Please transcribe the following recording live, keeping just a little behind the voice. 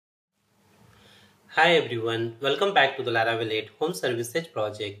Hi everyone, welcome back to the Laravel 8 Home Services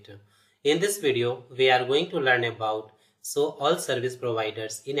project. In this video, we are going to learn about show all service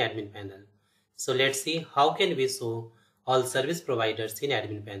providers in admin panel. So let's see how can we show all service providers in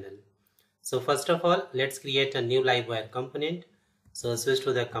admin panel. So first of all, let's create a new Livewire component. So switch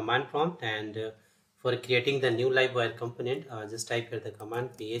to the command prompt and for creating the new Livewire component, just type here the command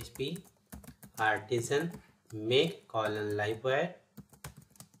php artisan make livewire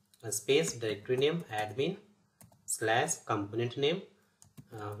space directory name admin / component name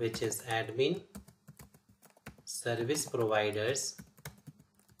which is admin service providers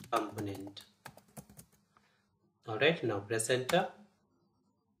component. Alright, now press enter.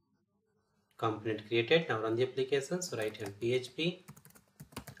 Component created. Now run the application. So write here php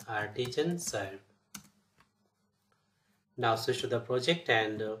artisan serve. Now switch to the project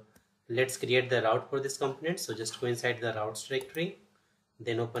and let's create the route for this component. So just go inside the routes directory,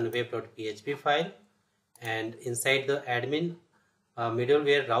 then open web.php file, and inside the admin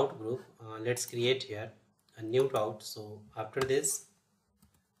middleware route group, let's create here a new route. So after this,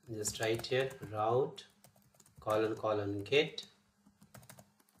 just write here route : get,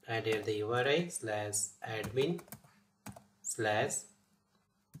 add here the URI /admin /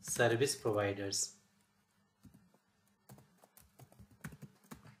 service providers.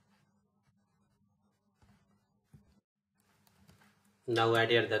 Now add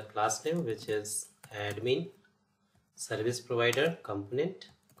here the class name, which is admin service provider component :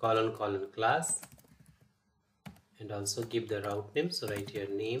 class, and also give the route name. So write here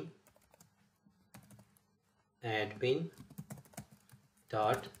name admin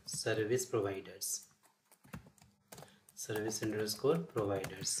dot service providers, service _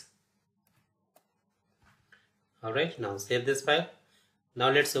 providers. Alright, now save this file.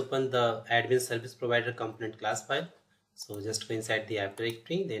 Now let's open the admin service provider component class file. So just go inside the app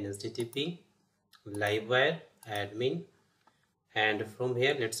directory, then http livewire admin, and from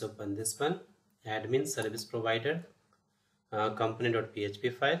here let's open this one admin service provider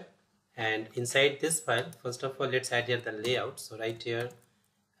component.php file. And inside this file, first of all, let's add here the layout. So write here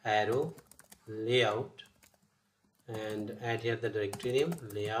arrow layout and add here the directory name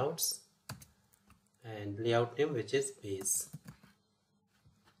layouts and layout name, which is base.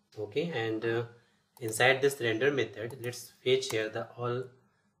 Okay, and inside this render method, let's fetch here the all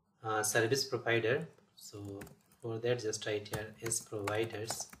service provider. So for that, just write here is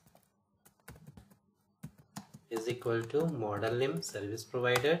providers is equal to model name service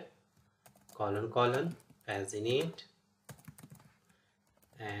provider : paginate,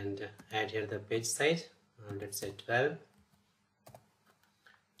 and add here the page size, let's say 12.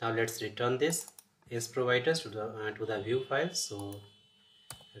 Now let's return this is providers to the view file. So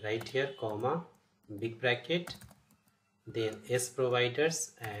write here comma big bracket, then is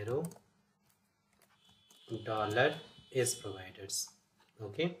providers arrow $is providers.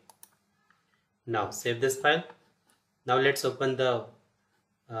 Okay, now save this file. Now let's open the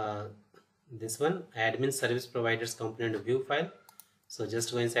this one admin service providers component view file. So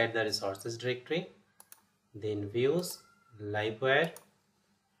just go inside the resources directory, then views livewire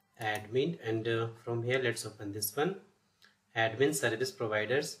admin, and from here let's open this one admin service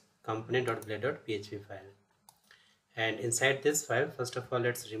providers component.blade.php file. And inside this file, first of all,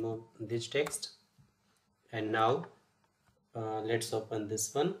 let's remove this text, and now let's open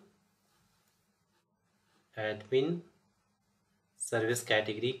this one admin service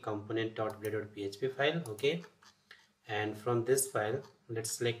category component.blade.php file. Okay, and from this file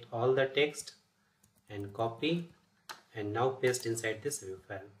let's select all the text and copy and now paste inside this view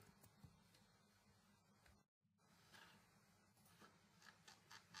file.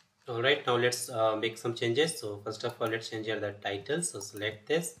 Alright, now let's make some changes. So first of all, let's change here the title. So select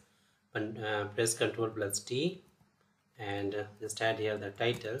this and press Ctrl+T and just add here the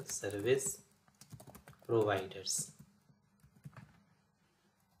title service providers.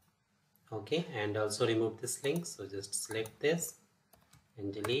 Okay, and also remove this link. So just select this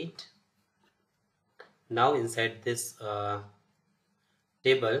and delete. Now inside this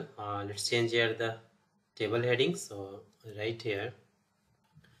table, let's change here the table heading. So right here,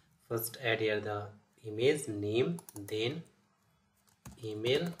 first add here the image name, then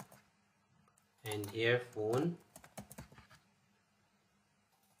email, and here phone,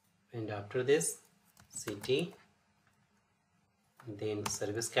 and after this city, then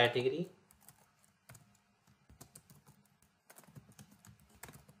service category,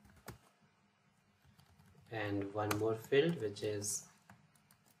 and one more field, which is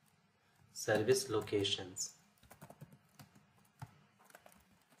service locations.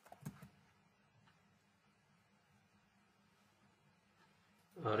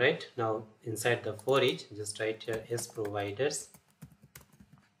 Alright. Alright, now inside the for each, just write here as providers,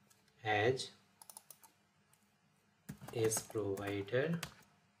 as provider.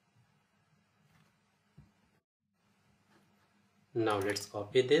 Now let's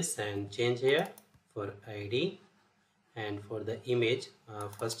copy this and change here for ID, and for the image,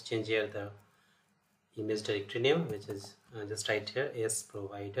 first change here the image directory name, which is just write here as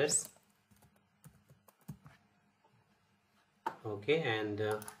providers. Okay, and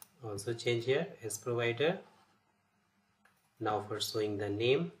also change here as provider. Now for showing the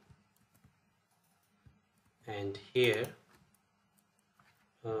name, and here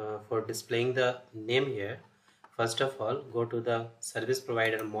for displaying the name here, first of all go to the service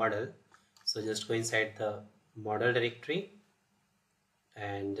provider model. So just go inside the model directory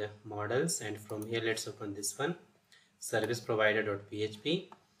and models, and from here let's open this one, service provider.php,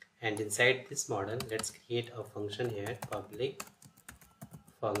 and inside this model let's create a function here, public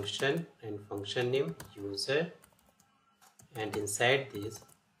function, and function name user, and inside this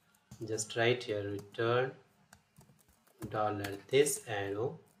just write here return $this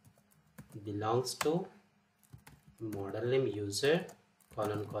arrow belongs to model name user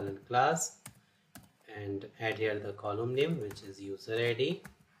colon class, and add here the column name, which is user ID.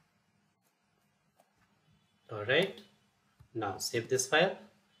 Alright, now save this file.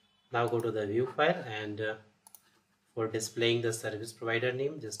 Now go to the view file, and for displaying the service provider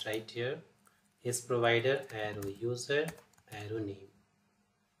name, just write here is provider arrow user arrow name.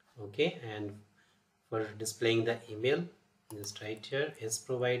 Okay, and for displaying the email, just write here is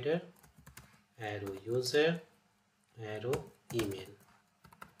provider arrow user arrow email.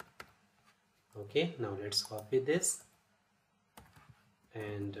 Okay, now let's copy this,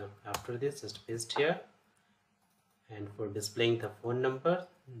 and after this just paste here, and for displaying the phone number,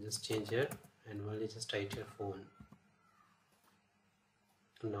 just change here and only just write your phone.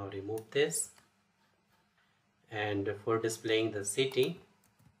 Now remove this, and for displaying the city,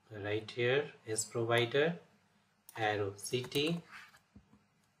 write here is provider arrow city,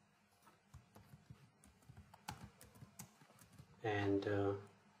 and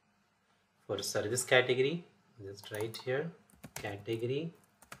for service category, just write here category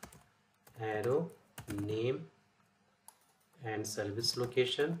arrow name, and service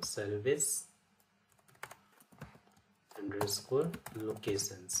location service underscore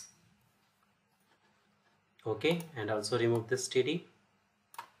locations. Okay, and also remove this td,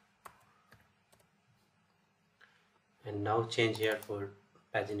 and now change here for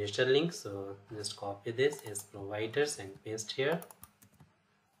paginator link. So just copy this as providers and paste here.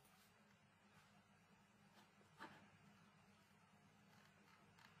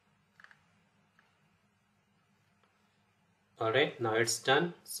 Alright, now it's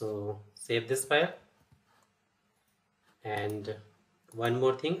done. So save this file, and one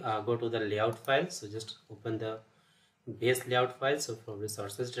more thing, go to the layout file. So just open the base layout file. So from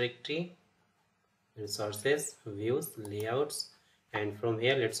resources directory, resources, views, layouts, and from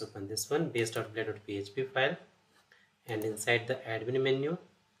here let's open this one, base.play.php file, and inside the admin menu,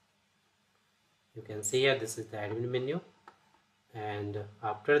 you can see here this is the admin menu, and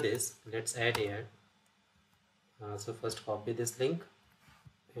after this let's add here, so first copy this link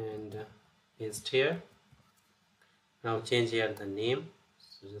and paste here. Now change here the name,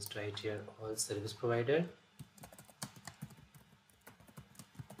 so just write here all service provider,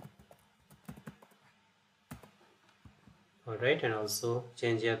 alright, and also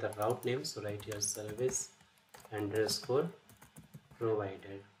change here the route name, so write here service underscore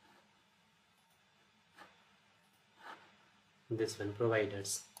provider, this one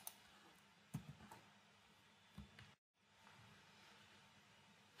providers.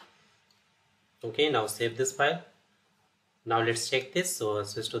 Okay, now save this file. Now let's check this. So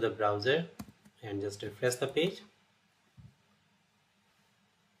switch to the browser and just refresh the page.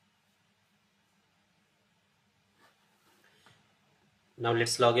 Now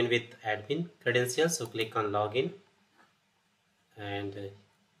let's log in with admin credentials. So click on login and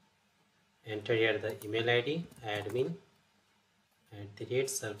enter here the email ID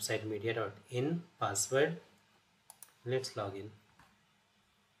admin@surfsidemedia.in, password. Let's log in.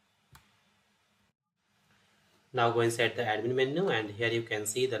 Now go inside the admin menu, and here you can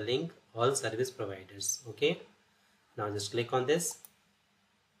see the link all service providers. Okay, now just click on this,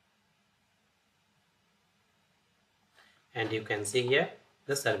 and you can see here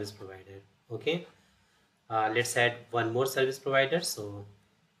the service provider. Okay, let's add one more service provider. So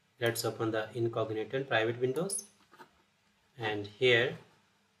let's open the incognito and private windows, and here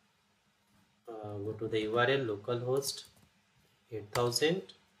go to the URL localhost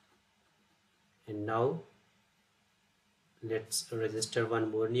 8000, and now let's register one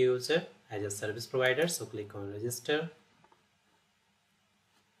more new user as a service provider. So click on register,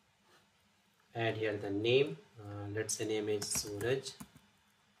 add here the name, let's say name is Suraj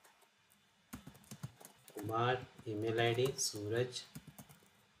Kumar, email ID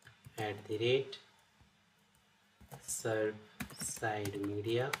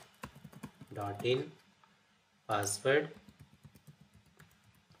suraj@surfsidemedia.in, password,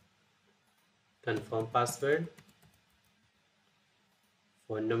 confirm password,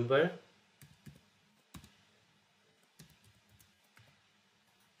 phone number,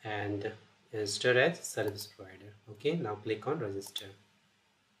 and register as service provider. Okay, now click on register.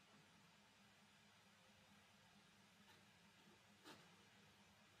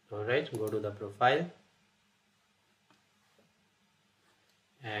 Alright, go to the profile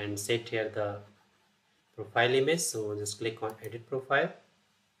and set here the profile image. So just click on edit profile,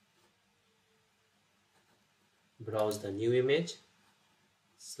 browse the new image,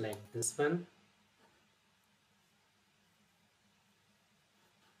 select this one.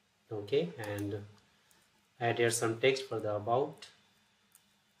 Okay, and add here some text for the about.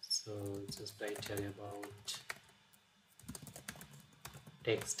 So just write here about,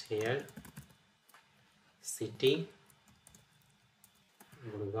 text here, city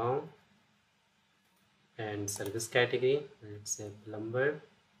Gurgaon, and service category, let's say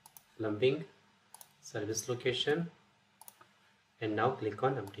plumbing, service location, and now click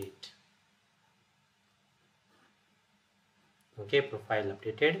on update. Okay, profile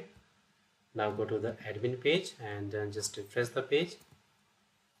updated. Now go to the admin page and then just refresh the page,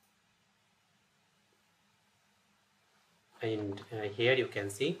 and here you can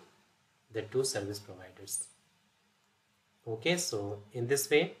see the two service providers. Okay, so in this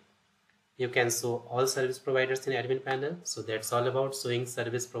way you can show all service providers in admin panel. So that's all about showing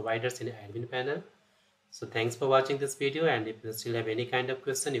service providers in admin panel. So thanks for watching this video, and if you still have any kind of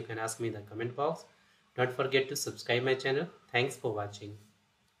question, you can ask me in the comment box. Don't forget to subscribe my channel. Thanks for watching.